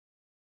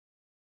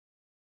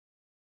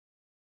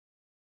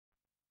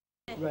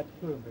red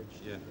plumage.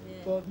 Yeah.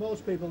 But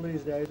most people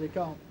these days, they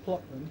can't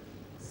pluck them,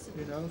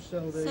 you know,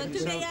 so they... So do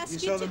they ask You you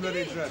sell to them do ready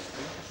it? dressed?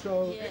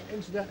 So,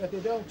 incidentally, if they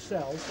don't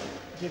sell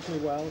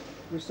particularly well,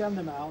 we send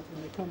them out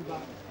and they come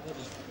back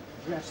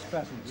dressed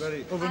pheasants.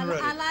 Ready, oven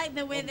ready. I like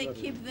the way they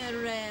keep their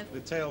The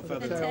tail the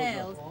feathers.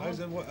 tails. How's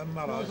the Those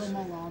mallards? are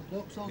mallard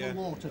ducks or the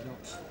water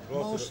ducks.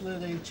 Mostly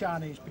the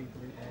Chinese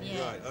people eat those.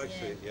 Yeah, Right, I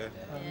see, yeah.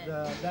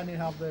 And then you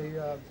have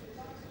the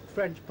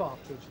French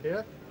partridge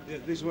here. Yeah,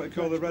 these are what you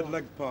call the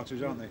red-legged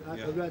partridge, aren't they?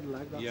 The red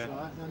leg, that's right.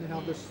 And then you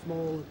have the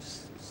small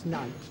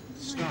snipe.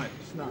 Snipe.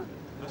 Snipe.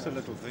 That's a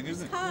little thing,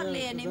 isn't it?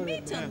 Hardly any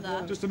meat on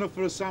that. Just enough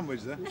for a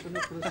sandwich there. Just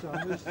enough for the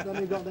sandwich. Then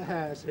you've got the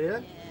hares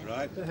here.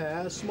 Right. The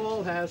hares,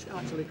 small hares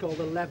actually called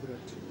a leveret.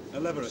 A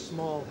leveret.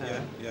 Small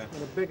hare. Yeah.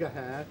 And a bigger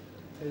hare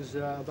is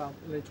about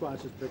nearly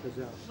twice as big as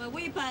that. Well,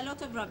 we buy a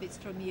lot of rabbits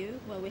from you.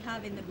 Well, we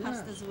have in the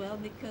past as well,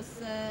 because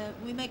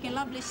we make a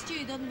lovely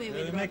stew, don't we?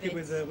 With We make it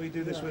with we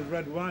do this with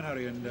red wine,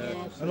 Harry, and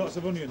lots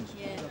of onions.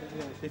 Yeah.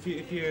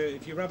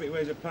 If your rabbit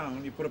weighs a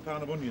pound, you put a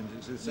pound of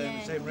onions. It's the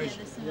same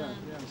ratio.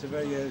 It's a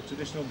very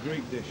traditional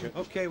Greek dish.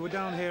 Okay, we're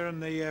down here in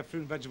the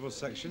fruit and vegetables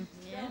section.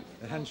 Yeah.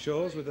 The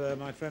Henshaws with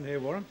my friend here,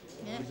 Warren.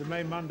 Yeah. He's the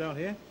main man down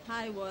here.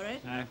 Hi, Warren.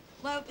 Hi.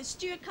 Well, the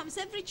stew comes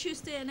every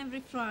Tuesday and every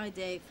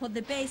Friday for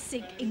the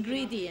basic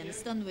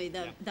ingredients, don't we,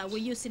 that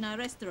we use in our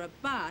restaurant.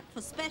 But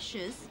for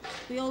specials,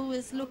 we're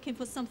always looking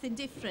for something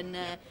different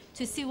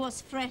to see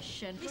what's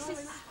fresh. And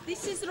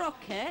this is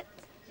rocket,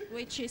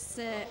 which is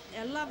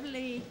a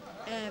lovely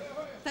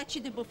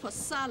vegetable for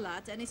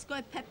salad, and it's got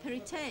a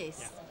peppery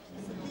taste.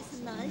 So this is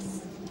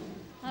nice,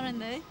 aren't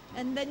they?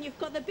 And then you've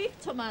got the beef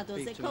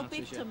tomatoes. They're called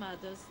beef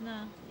tomatoes.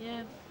 No,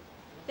 yeah,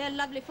 they're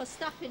lovely for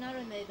stuffing,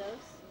 aren't they? Those.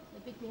 The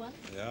big one.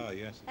 Yeah,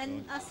 yes.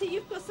 And I see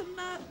you've got some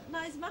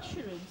nice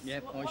mushrooms. Yeah,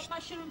 what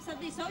mushrooms are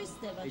these?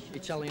 Oyster mushrooms?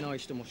 Italian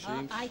oyster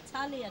mushrooms.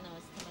 Italian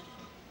oyster mushrooms.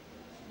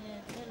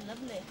 Yeah, they're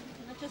lovely.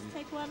 Can I just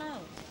take one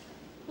out?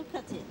 Look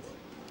at it.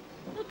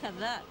 Look at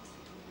that.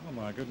 Oh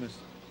my goodness.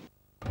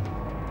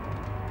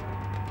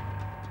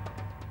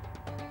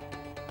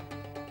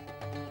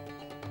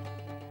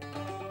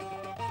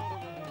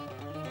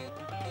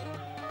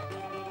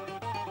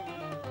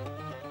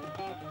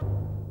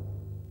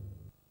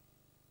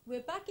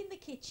 We're back in the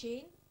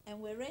kitchen and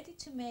we're ready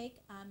to make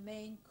our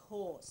main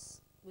course,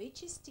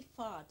 which is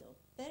stifado,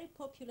 very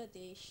popular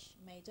dish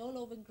made all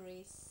over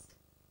Greece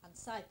and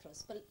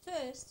Cyprus. But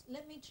first,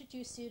 let me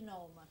introduce you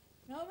Norma.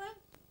 Norma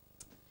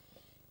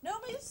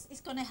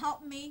is going to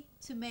help me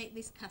to make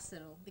this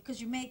casserole,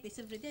 because you make this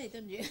every day,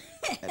 don't you?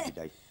 Every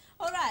day.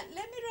 All right,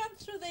 let me run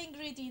through the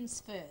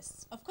ingredients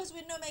first. Of course,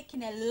 we're not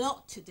making a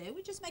lot today,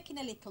 we're just making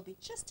a little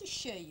bit, just to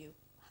show you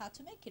how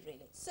to make it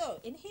really. So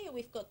in here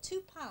we've got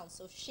 2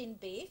 pounds of shin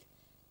beef,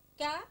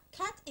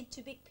 cut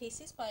into big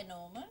pieces by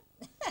Norma.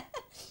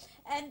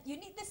 And you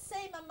need the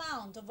same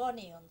amount of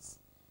onions,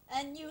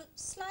 and you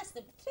slice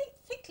them,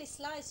 thickly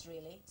sliced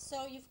really,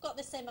 so you've got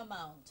the same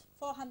amount,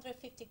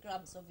 450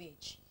 grams of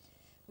each.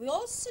 We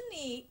also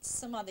need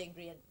some other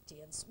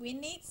ingredients. We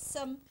need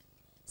some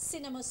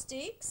cinnamon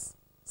sticks,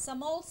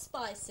 some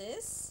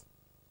allspices,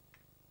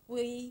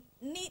 we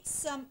need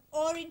some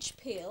orange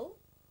peel,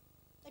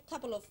 a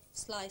couple of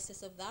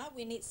slices of that.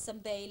 We need some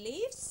bay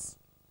leaves.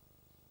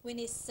 We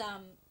need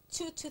some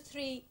 2 to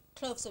 3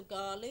 cloves of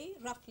garlic,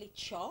 roughly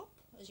chopped,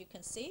 as you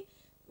can see.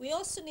 We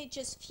also need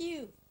just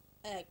few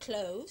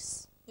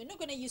cloves. We're not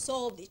going to use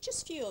all these,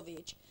 just few of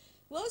each.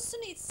 We also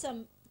need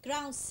some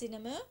ground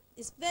cinnamon.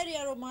 It's very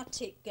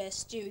aromatic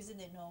stew, isn't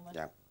it, Norman?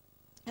 Yeah.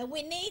 And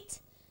we need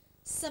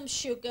some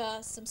sugar,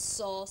 some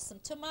salt, some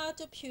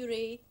tomato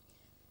puree,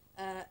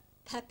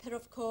 pepper,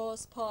 of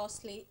course,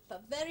 parsley,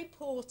 but very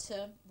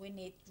important, we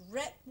need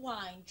red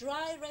wine,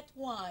 dry red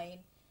wine,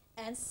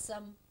 and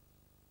some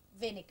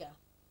vinegar,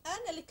 and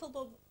a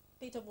little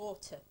bit of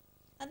water.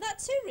 And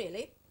that's it,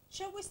 really.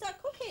 Shall we start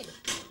cooking?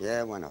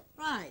 Yeah, why not?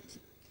 Right.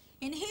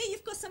 In here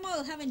you've got some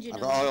oil, haven't you?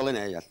 I've got oil in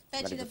here, yes.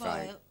 Vegetable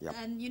oil. Yep.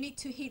 And you need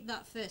to heat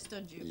that first,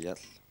 don't you? Yes.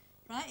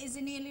 Right, is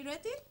it nearly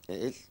ready?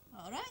 It is.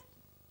 All right.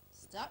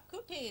 Start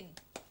cooking.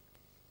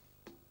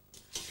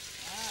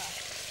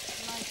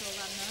 Like all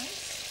that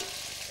nice.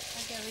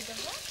 I'll get rid of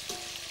that.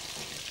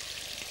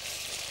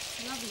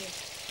 Lovely.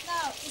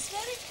 Now, it's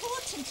very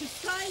important to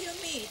fry your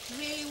meat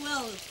really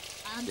well.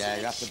 Yeah,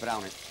 you have to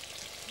brown it.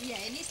 Yeah,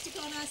 it needs to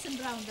go nice and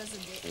brown, doesn't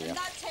it? Yeah. And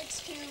that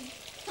takes you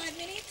 5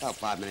 minutes? Oh,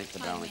 5 minutes to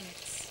brown it.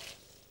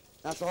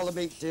 That's all the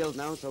meat sealed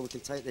now, so we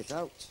can take this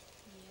out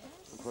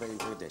and put it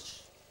into a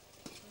dish.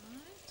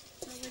 Right.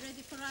 So we're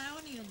ready for our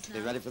onions now.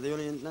 You ready for the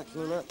onions next,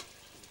 Loulla?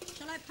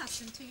 Shall I pass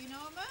them to you,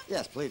 Norma?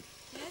 Yes, please.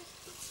 Yes.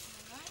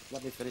 All right.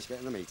 Let me finish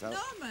getting the meat out.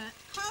 Norma,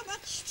 how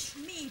much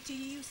meat do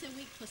you use a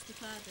week for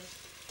stifado?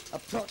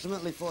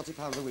 Approximately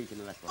 £40 a week in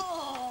the restaurant.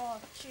 Oh,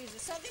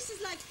 Jesus. So this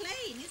is like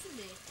plain, isn't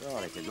it?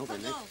 Oh, it's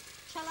nothing, no.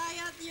 Shall I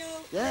add you?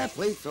 Yeah,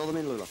 please, fill them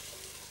in, Loulla.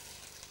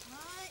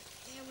 Right,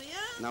 here we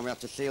are. Now we have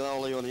to seal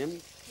all the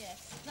onions.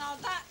 Yes. Now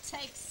that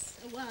takes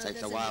a while, Takes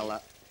a doesn't while, it?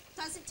 that.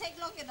 Does it take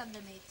longer than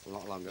the meat? A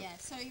lot longer. Yeah,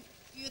 so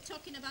you're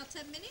talking about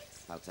 10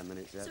 minutes? About 10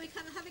 minutes, yeah. So we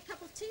can have a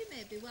cup of tea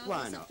maybe while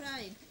Why we're not?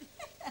 frying.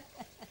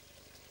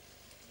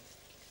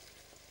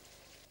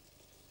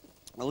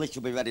 Well, this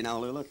will be ready now,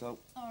 Loulla, so...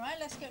 All right,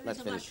 let's get rid Let's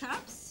of finish. our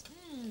caps.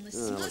 It look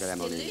smells at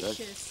them onions, eh?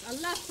 delicious. I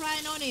love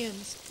frying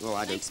onions. Oh,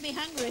 I do. Makes me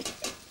hungry.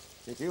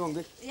 If you're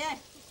hungry. Yeah,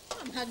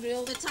 I'm hungry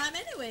all the time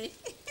anyway.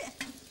 Do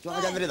you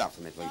want to get rid of that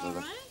for me, please, All Loulla?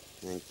 right.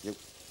 Thank you.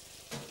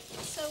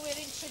 So we're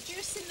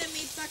introducing the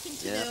meat back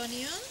into Yeah. the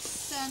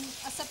onions, and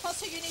I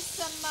suppose you need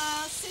some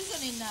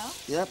seasoning now.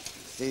 Yep,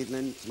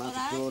 seasoning, tomato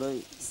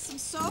puree. Some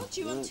salt,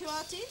 you want to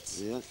add it?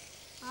 Yes.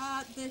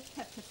 The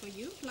pepper for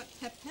you, black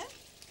pepper.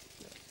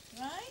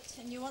 Right,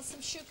 and you want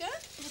some sugar?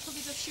 A little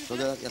bit of sugar?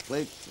 Sugar, yes,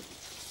 please.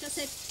 Just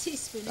a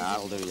teaspoon.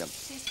 That'll do, yeah.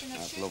 Teaspoon of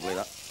That's sugar. lovely,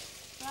 that.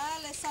 Right,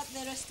 let's add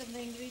the rest of the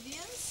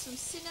ingredients. Some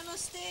cinnamon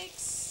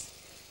sticks,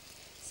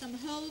 some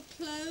whole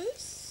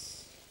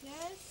cloves.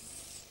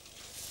 Yes.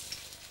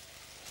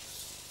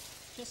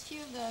 Just a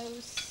few of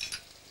those.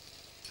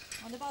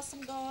 What about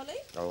some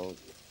garlic? Oh,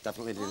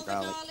 definitely All do the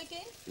garlic. garlic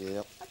in?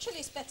 Yep. Actually,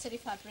 it's better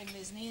if I bring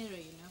this nearer,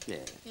 you know. Yeah.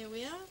 Here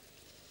we are.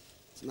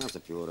 Tomato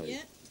puree.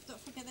 Yeah, don't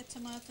forget the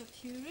tomato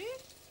puree.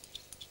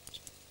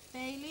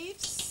 Bay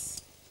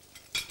leaves.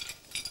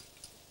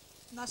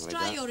 That's Like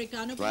dry that.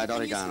 oregano, Dried but you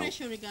oregano. can use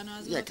fresh oregano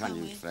as well. Yeah, can can't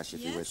use we? fresh if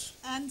you Yes, wish.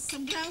 and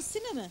some ground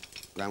cinnamon.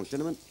 Ground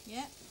cinnamon.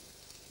 Yeah,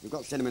 We've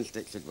got cinnamon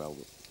sticks as well.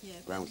 But yeah.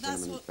 ground That's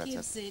cinnamon what is better.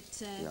 gives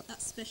it Yeah.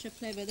 that special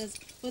flavour.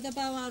 What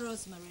about our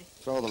rosemary?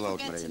 Throw the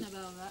rosemary Forgetting in.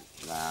 about that.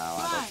 No,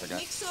 I don't Right, forget.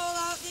 mix all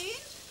out in.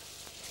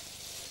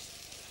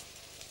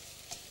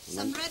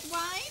 Some red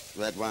wine.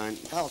 Red wine.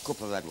 About a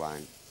cup of red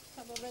wine.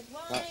 Cup of red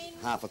About wine.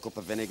 half a cup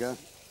of vinegar.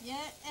 Yeah,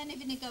 any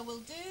vinegar will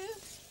do.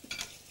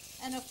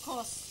 And of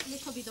course, a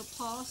little bit of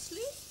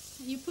parsley.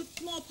 You put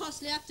more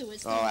parsley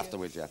afterwards, Oh, don't you?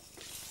 afterwards, yeah.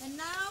 And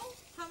now,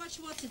 how much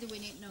water do we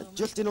need, Norman?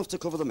 Just enough to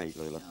cover the meat,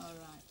 Loulla. All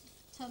right.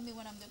 Tell me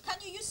what I'm doing. Can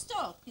you use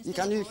stock? You instead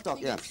can of use water?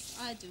 stock, yeah. Yes,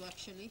 I do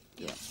actually.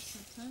 Yeah.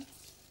 Sometimes.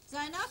 Is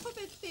that enough or a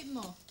bit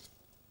more?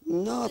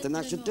 No, then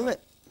that bit should more. do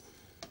it.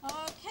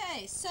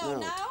 Okay, so No.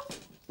 now,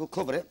 We'll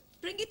cover it.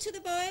 bring it to the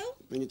boil,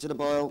 Bring it to the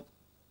boil.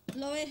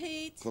 lower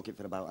heat, Cook it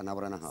for about an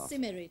hour and a half.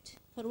 simmer it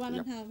for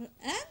 1.5 hours.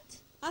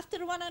 And after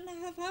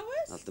 1.5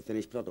 hours, That's the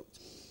finished product.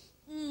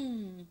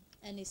 and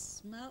it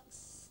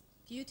smells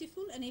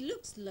beautiful and it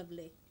looks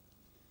lovely.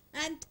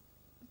 And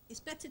it's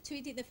better to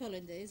eat it the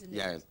following day, isn't it?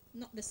 Yeah.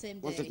 Not the same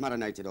day. Once it's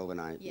marinated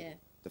overnight, Yeah.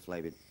 the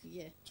flavour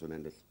Yeah.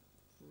 tremendous.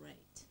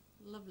 Great.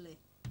 Lovely.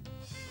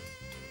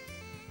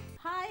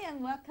 Hi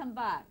and welcome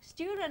back.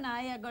 Stuart and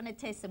I are going to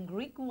taste some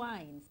Greek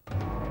wines.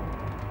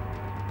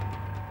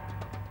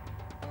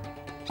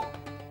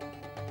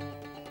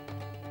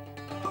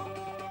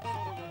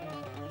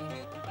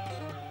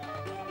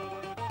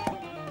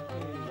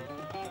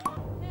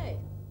 Hey,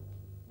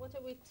 what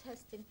are we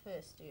testing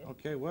first, Stuart?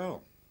 Okay,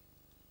 well,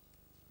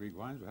 Greek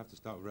wines, we have to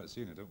start with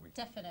Retsina, don't we?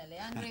 Definitely,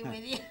 I agree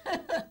with you.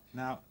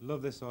 Now,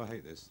 love this or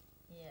hate this.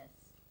 Yes.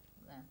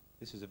 Yeah.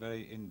 This is a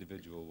very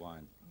individual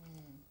wine,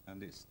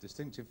 and its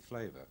distinctive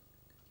flavour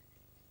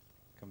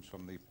comes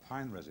from the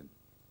pine resin,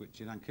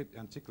 which in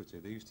antiquity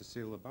they used to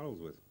seal the barrels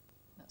with,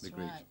 That's the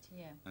Greeks, right,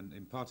 yeah. and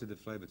imparted the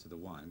flavour to the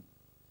wine,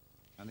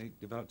 and they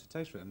developed a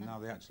taste for it, and now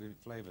they actually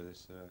flavour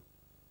this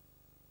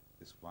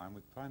this wine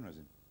with pine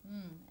resin.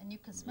 And you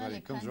can smell Well, it,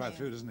 it comes can't right you?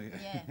 through, doesn't it?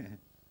 Yeah.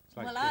 It's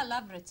like Well, I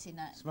love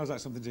Retsina. smells like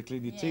something to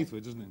clean your Yeah. teeth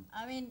with, doesn't it?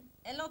 I mean,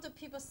 a lot of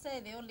people say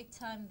the only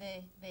time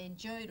they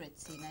enjoy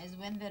Retsina is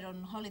when they're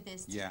on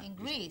holidays Yeah, in it's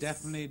Greece.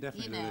 definitely,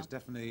 you know. there's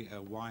definitely a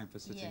wine for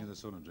sitting Yeah. in the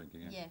sun and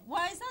drinking. Yeah.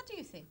 Why is that, do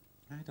you think?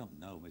 I don't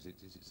know. Is it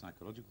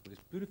psychological?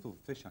 It's beautiful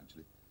fish,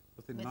 actually.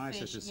 Nothing With nicer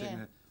fish, to sitting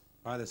yeah.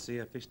 by the sea,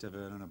 a fish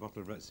tavern and a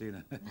bottle of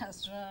Retsina.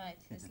 That's right.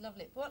 It's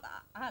lovely. Well,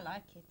 I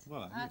like it.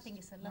 Well, I think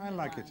it's a lovely I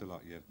like wine. it a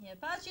lot, yeah. Yeah,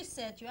 but as you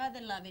said, you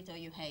either love it or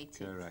you hate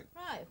Correct. it.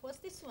 Right. What's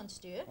this one,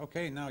 Stuart?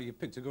 Okay, now you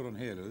picked a good one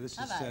here, Lou. This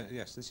Have is I?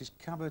 yes, this is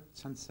Cava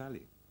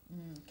Tansali.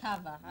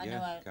 Cava. I know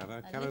Yeah, a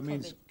Cava. Cava little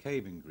means bit.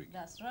 cave in Greek.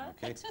 That's right. Okay.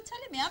 Thanks for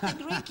telling me. I'm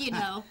the Greek, you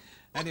know.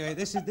 Anyway,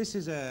 this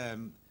is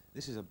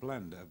a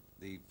blend of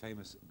the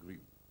famous Greek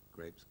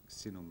grapes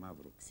Xino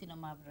Mavro,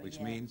 Xenomavro, which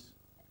yeah. means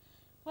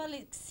Well,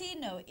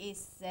 Xeno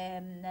is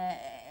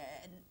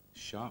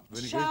sharp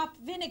vinegar. sharp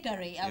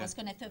vinegary, I Yeah. was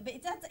going to think. But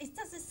it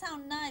doesn't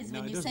sound nice No,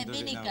 when it you say doesn't,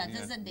 does it? vinegar, No, yeah,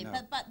 doesn't it?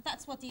 no. But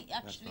that's what it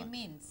That's actually right.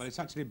 means. But it's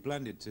actually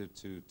blended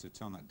to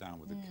tone that down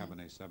with the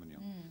Cabernet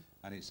Sauvignon.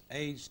 And it's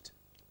aged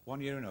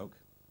 1 year in oak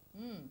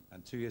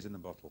and 2 years in the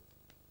bottle.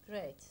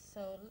 Great.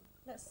 So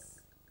let's...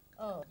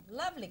 Oh,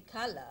 lovely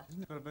colour.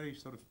 It's got a very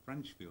sort of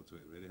French feel to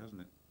it, really,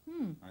 hasn't it?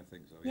 I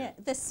think so, Yeah,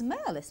 the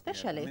smell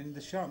especially. Yeah. I mean, the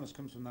sharpness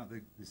comes from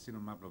the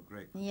Xino Mavro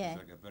grape, which Yeah. is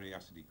like a very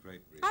acidy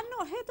grape, really. I've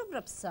not heard of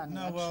Rapsani,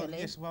 No, actually. well,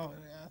 yes, well,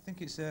 I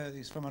think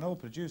it's from an old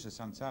producer,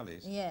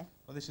 Santalis. Yeah.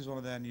 Well, this is one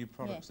of their new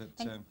products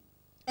Yeah. that...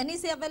 And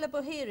is it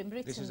available here in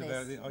Britain? this is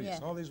available. Oh,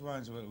 yes, all these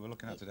wines we're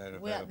looking at today are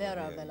available. They're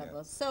here, available.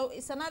 yeah. So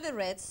it's another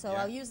red, so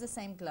Yeah. I'll use the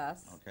same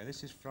glass. Okay,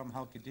 this is from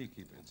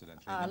Halkidiki,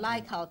 incidentally. I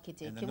like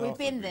Halkidiki. in the We've north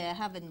been of there,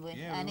 haven't we?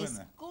 Yeah, and we it's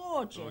went there.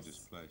 gorgeous. Gorgeous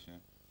place, yeah.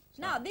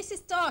 Now, this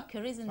is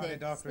darker, isn't Slightly it?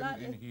 darker in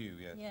Slightly- hue,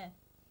 yeah. Yeah.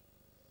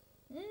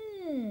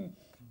 Mmm.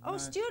 Oh,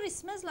 Nice. Stuart, it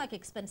smells like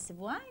expensive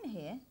wine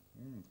here.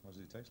 What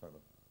does it taste like,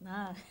 though?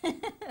 No,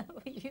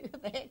 you're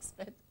the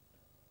expert.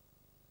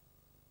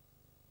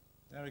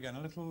 There again,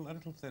 a little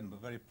thin, but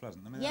very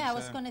pleasant. I mean, Yeah, I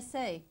was going to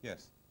say.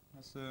 Yes,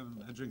 that's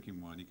a drinking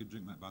wine. You could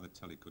drink that by the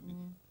telly, couldn't you?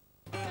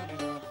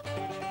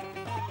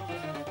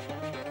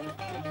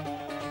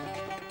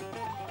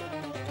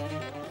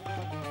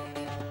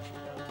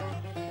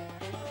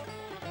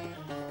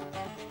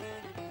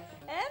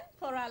 And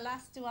for our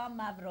last one,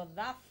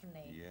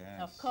 Mavrodaphne.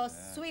 Yes, of course,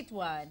 yes. sweet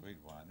wine. Sweet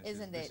wine,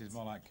 isn't this it? is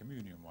more like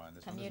communion wine.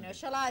 This Communion. one, isn't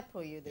Shall I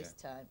pour you this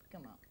Yeah. time?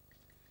 Come on.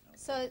 Okay.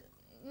 So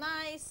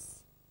nice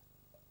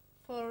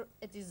for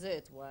a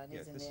dessert one,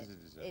 Yes, isn't this it? is a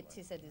dessert It wine.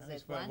 is a And dessert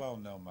it's very one. well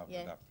known,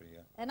 Yeah. Mavrodaphne,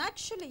 yeah. And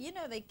actually, you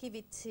know, they give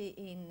it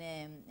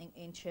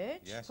in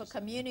church Yes, for it's-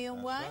 communion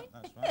that's wine. right,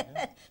 that's right,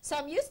 yeah. So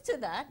I'm used to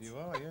that. You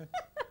are, yeah.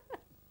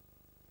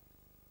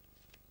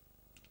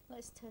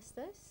 Let's test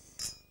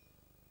this.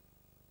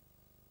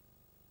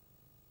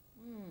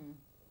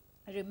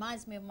 It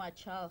reminds me of my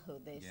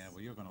childhood, this. Yeah,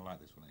 well, you're going to like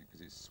this one because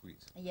it's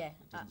sweet. Yeah.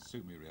 It doesn't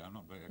suit me really. I'm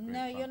not very. A great No,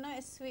 fan. you're not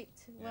a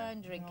sweet Yeah.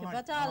 wine drinker, I like-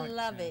 but I I like-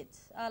 love yeah. it.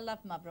 I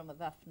love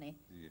Mavrodaphne.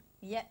 Do you?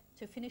 Yeah,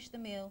 to finish the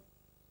meal.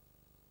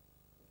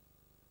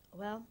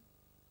 Well,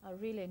 I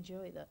really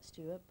enjoy that,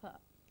 Stuart,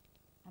 but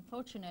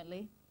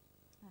unfortunately,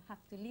 I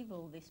have to leave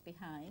all this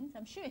behind.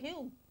 I'm sure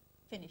he'll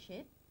finish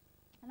it,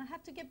 and I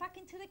have to get back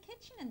into the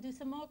kitchen and do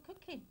some more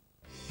cooking.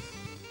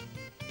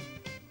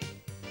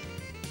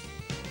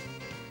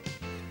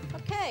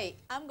 Okay,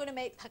 I'm going to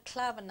make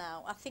baklava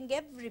now. I think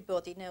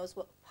everybody knows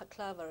what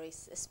baklava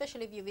is,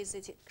 especially if you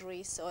visited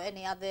Greece or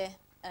any other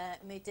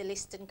Middle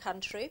Eastern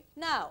country.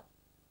 Now,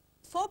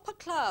 for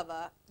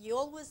baklava, you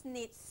always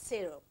need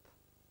syrup.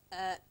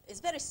 It's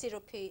very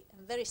syrupy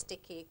and very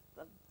sticky,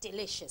 but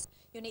delicious.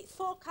 You need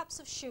 4 cups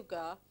of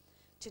sugar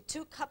to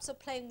 2 cups of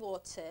plain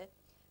water.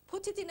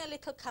 Put it in a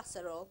little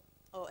casserole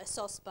or a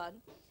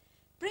saucepan.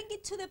 Bring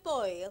it to the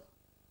boil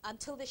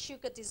until the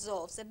sugar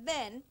dissolves, and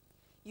then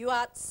you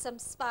add some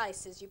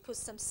spices. You put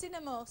some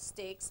cinnamon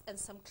sticks and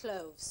some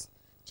cloves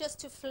just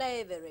to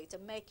flavor it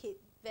and make it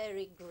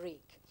very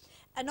Greek.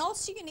 And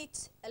also you need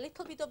a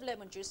little bit of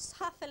lemon juice,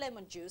 half a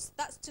lemon juice.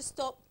 That's to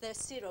stop the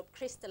syrup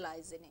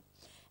crystallizing it.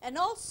 And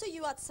also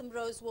you add some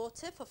rose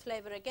water for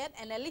flavor again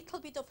and a little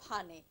bit of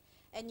honey.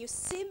 And you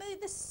simmer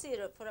the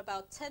syrup for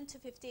about 10 to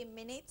 15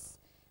 minutes.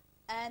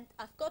 And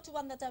I've got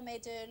one that I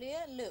made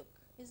earlier. Look,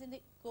 isn't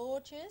it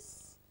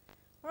gorgeous?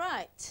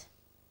 Right.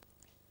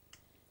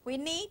 We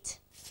need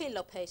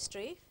filo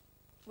pastry.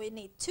 We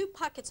need 2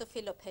 packets of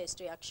filo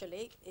pastry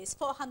actually. It's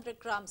 400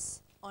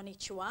 grams on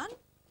each one.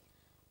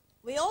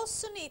 We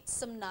also need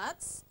some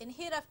nuts. In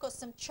here I've got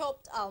some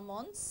chopped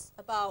almonds,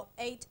 about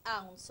 8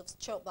 ounces of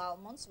chopped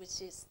almonds,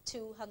 which is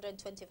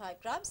 225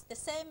 grams. The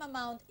same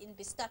amount in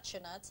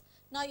pistachio nuts.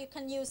 Now you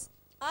can use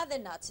other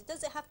nuts. It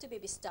doesn't have to be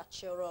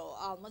pistachio or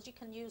almonds. You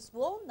can use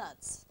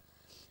walnuts.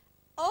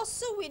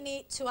 Also we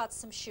need to add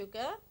some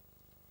sugar,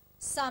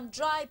 some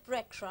dry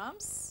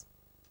breadcrumbs,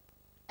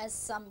 and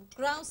some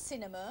ground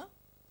cinnamon,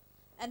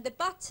 and the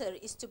batter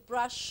is to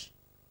brush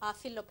our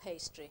filo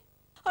pastry.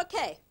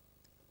 Okay,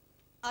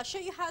 I'll show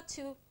you how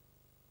to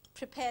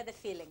prepare the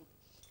filling.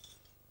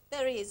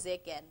 Very easy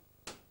again.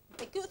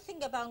 The good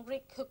thing about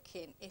Greek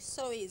cooking is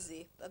so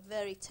easy but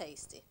very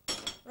tasty.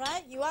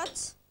 Right, you add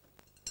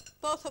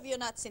both of your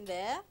nuts in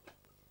there.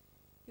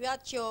 You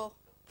add your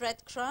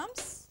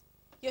breadcrumbs,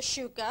 your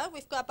sugar.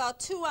 We've got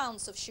about 2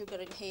 ounces of sugar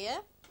in here.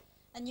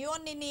 And you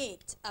only need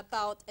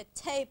about a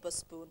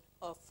tablespoon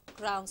of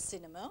ground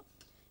cinnamon.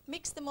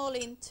 Mix them all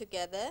in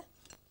together.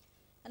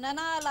 And then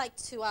I like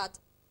to add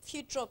a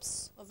few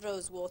drops of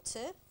rose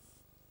water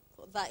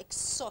for that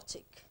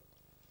exotic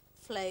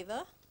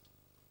flavor.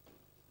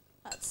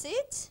 That's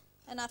it.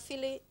 And our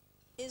filling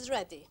is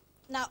ready.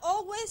 Now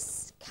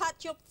always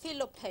cut your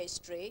filo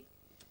pastry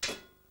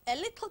a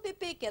little bit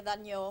bigger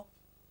than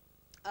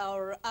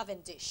our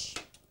oven dish,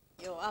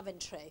 your oven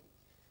tray.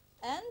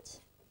 And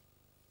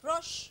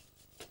brush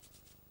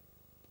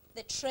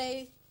the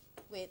tray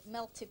with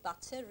melted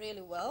butter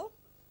really well,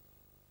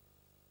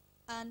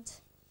 and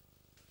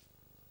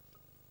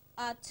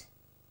add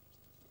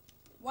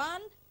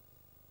 1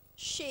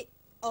 sheet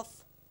of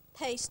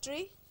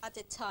pastry at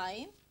a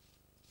time,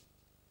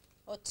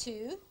 or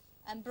 2,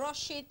 and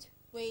brush it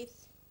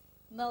with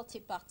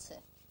melted butter.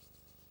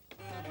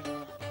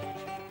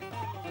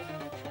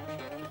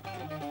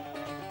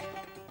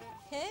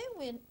 Okay,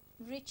 we're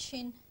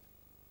reaching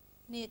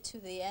near to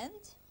the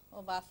end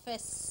of our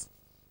first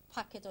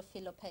packet of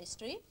filo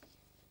pastry,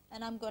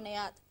 and I'm going to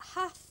add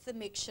half the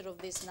mixture of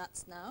these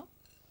nuts now.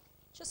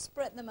 Just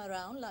spread them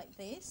around like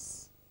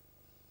this,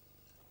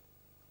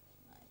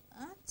 like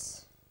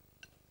that.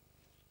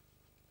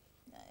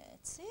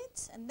 That's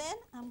it. And then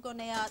I'm going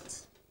to add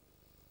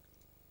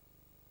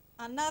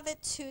another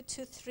 2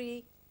 to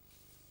 3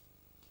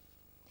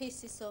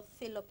 pieces of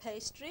filo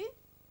pastry.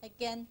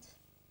 Again,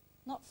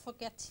 not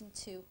forgetting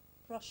to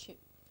brush it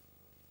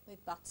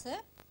with butter.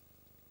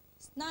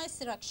 It's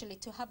nicer actually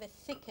to have a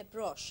thicker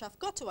brush. I've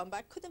got one, but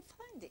I couldn't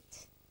find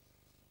it.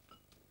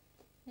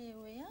 Here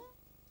we are.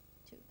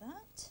 Do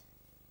that.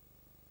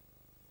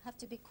 Have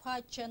to be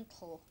quite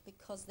gentle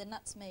because the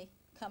nuts may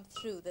come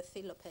through the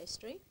filo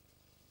pastry.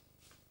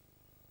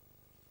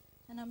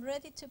 And I'm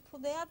ready to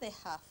put the other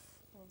half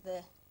of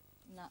the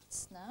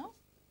nuts now.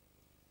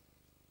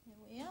 Here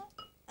we are.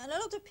 And a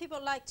lot of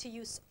people like to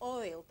use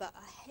oil, but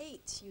I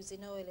hate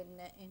using oil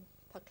in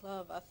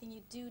baklava. I think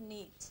you do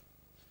need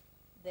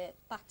the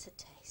butter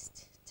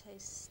taste. It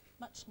tastes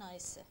much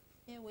nicer.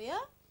 Here we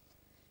are.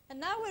 And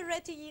now we're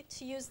ready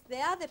to use the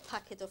other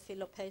packet of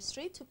filo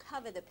pastry to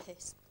cover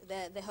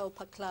the whole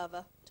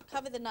baklava, to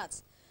cover the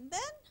nuts. And then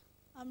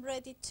I'm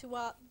ready to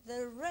add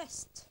the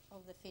rest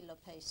of the filo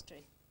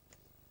pastry.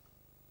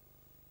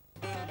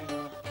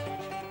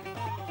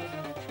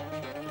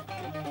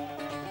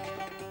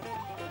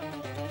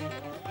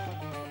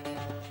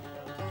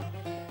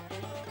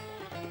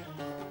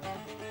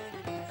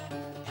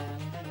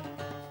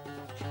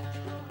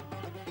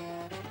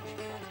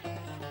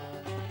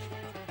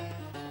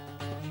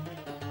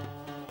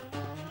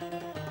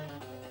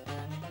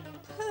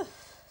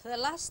 The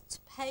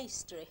last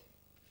pastry.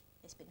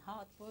 It's been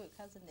hard work,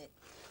 hasn't it?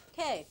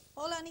 Okay,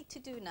 all I need to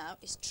do now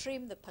is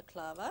trim the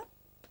baklava.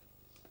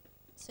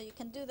 So you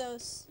can do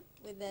those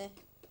with the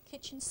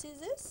kitchen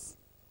scissors.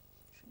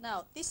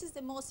 Now, this is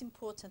the most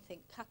important thing,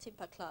 cutting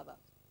baklava.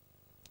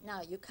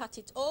 Now, you cut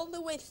it all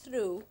the way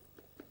through,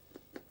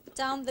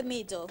 down the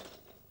middle,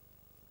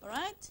 all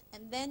right?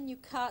 And then you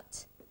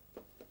cut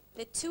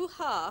the two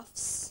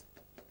halves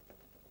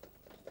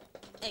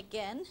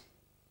again.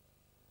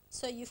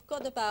 So you've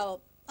got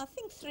about, I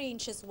think, 3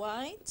 inches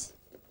wide.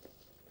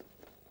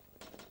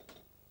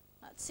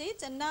 That's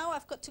it. And now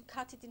I've got to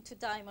cut it into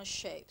diamond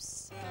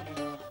shapes.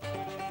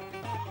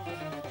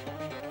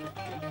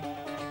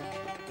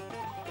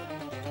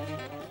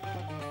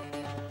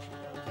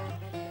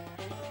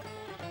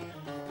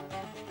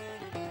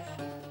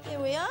 Here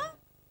we are.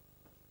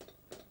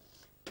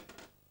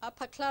 Our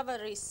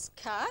baklava is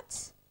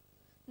cut.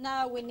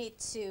 Now we need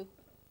to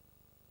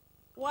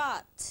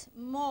add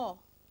more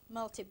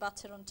melted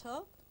butter on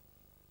top.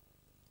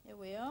 Here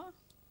we are.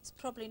 It's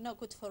probably not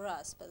good for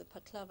us, but the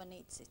baklava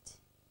needs it.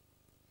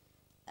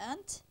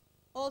 And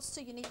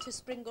also you need to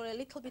sprinkle a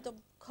little bit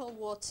of cold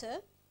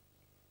water.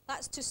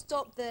 That's to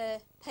stop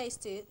the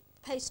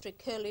pastry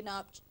curling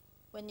up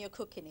when you're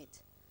cooking it.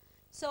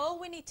 So all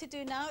we need to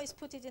do now is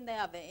put it in the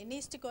oven. It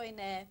needs to go in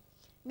a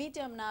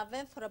medium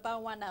oven for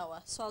about 1 hour.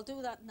 So I'll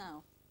do that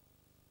now.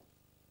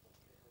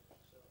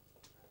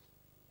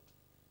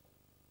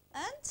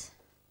 And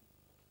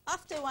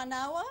after 1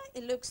 hour,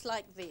 it looks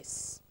like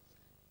this.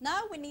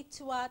 Now we need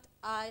to add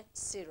our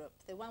syrup,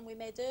 the one we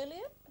made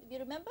earlier, if you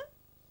remember.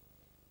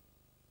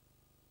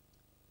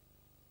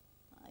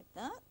 Like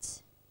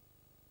that.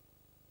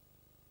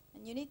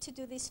 And you need to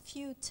do this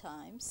few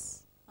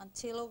times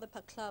until all the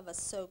baklava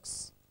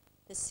soaks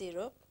the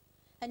syrup.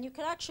 And you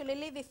can actually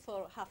leave it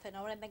for half an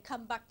hour and then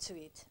come back to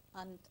it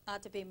and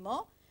add a bit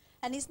more.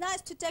 And it's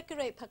nice to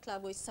decorate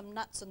baklava with some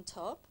nuts on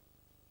top.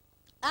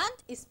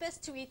 And it's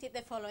best to eat it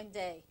the following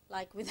day,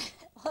 like with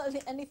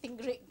anything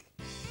Greek.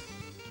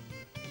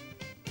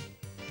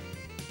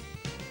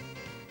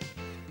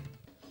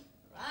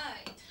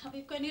 Right, have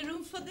you got any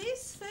room for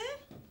this there?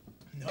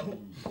 No.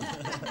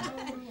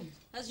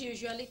 As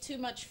usually, too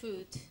much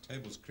food.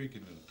 Table's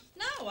creaking.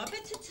 Now, I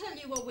better tell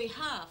you what we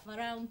have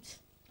around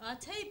our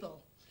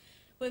table.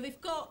 Where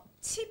we've got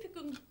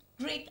typical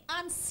Greek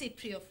and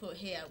Cypriot food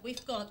here.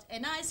 We've got a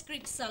nice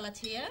Greek salad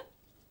here.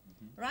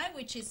 Right,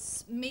 which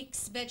is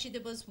mixed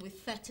vegetables with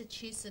feta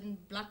cheese and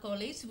black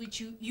olives, which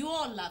you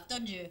all love,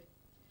 don't you?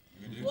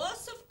 We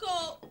also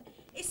got,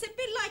 it's a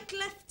bit like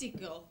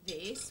leftigo,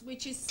 this,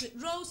 which is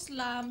roast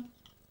lamb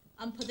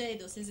and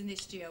potatoes, isn't it,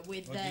 Stuart?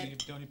 With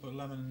don't you put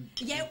lemon?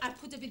 Yeah, I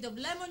put a bit of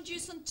lemon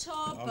juice on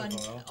top,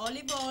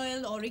 olive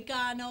oil,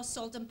 oregano,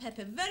 salt and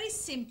pepper. Very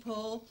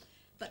simple.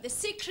 But the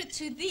secret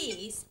to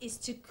this is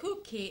to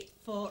cook it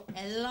for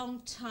a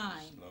long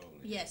time. Slowly.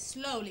 Yes,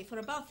 slowly, for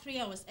about 3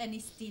 hours, and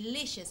it's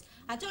delicious.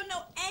 I don't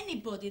know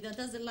anybody that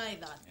doesn't like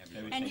that.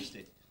 Yeah, very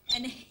tasty.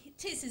 And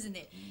it is, isn't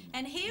it?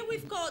 And here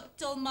we've got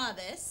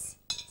dolmades,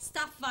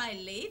 stuffed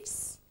vine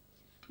leaves.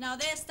 Now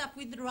they're stuffed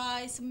with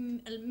rice,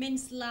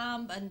 minced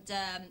lamb and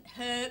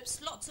herbs,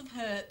 lots of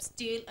herbs,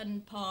 dill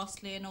and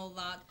parsley and all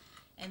that.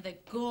 And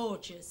they're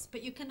gorgeous,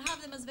 but you can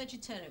have them as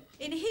vegetarian.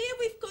 In here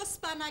we've got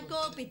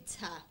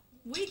spanagopita,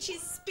 which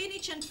is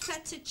spinach and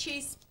feta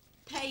cheese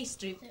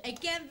pastry.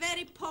 Again,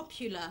 very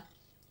popular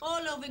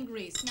all over in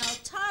Greece. Now,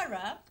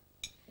 Tara,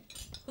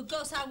 who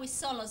goes out with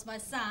Solos, my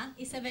son,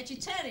 is a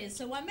vegetarian,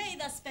 so I made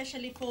that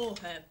specially for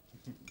her.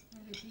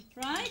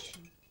 Right?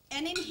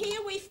 And in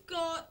here we've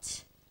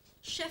got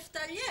Chef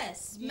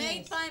Talliers,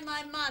 made by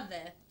my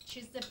mother.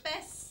 She's the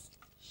best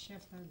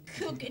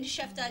cook in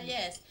Chef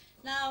Talliers.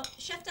 Now,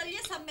 Chef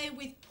Talliers are made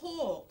with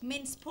pork,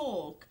 minced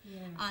pork,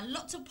 and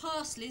lots of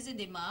parsley, isn't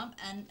it, Mum?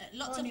 And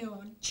lots of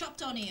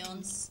chopped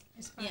onions.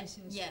 Spices.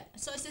 Yeah.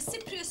 So it's a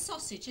Cypriot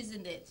sausage,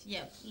 isn't it?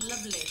 Yeah,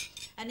 lovely.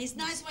 And it's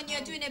nice when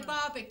you're doing a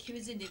barbecue,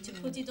 isn't it, to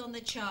put it on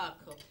the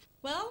charcoal.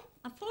 Well,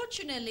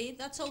 unfortunately,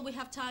 that's all we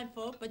have time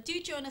for, but do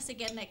join us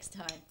again next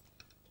time.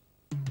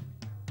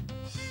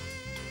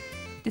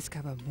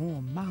 Discover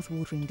more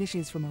mouth-watering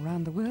dishes from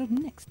around the world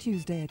next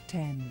Tuesday at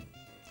 10.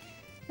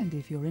 And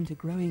if you're into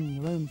growing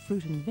your own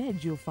fruit and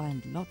veg, you'll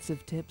find lots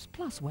of tips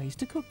plus ways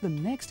to cook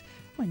them next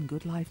when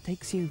Good Life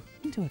takes you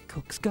into a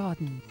cook's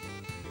garden.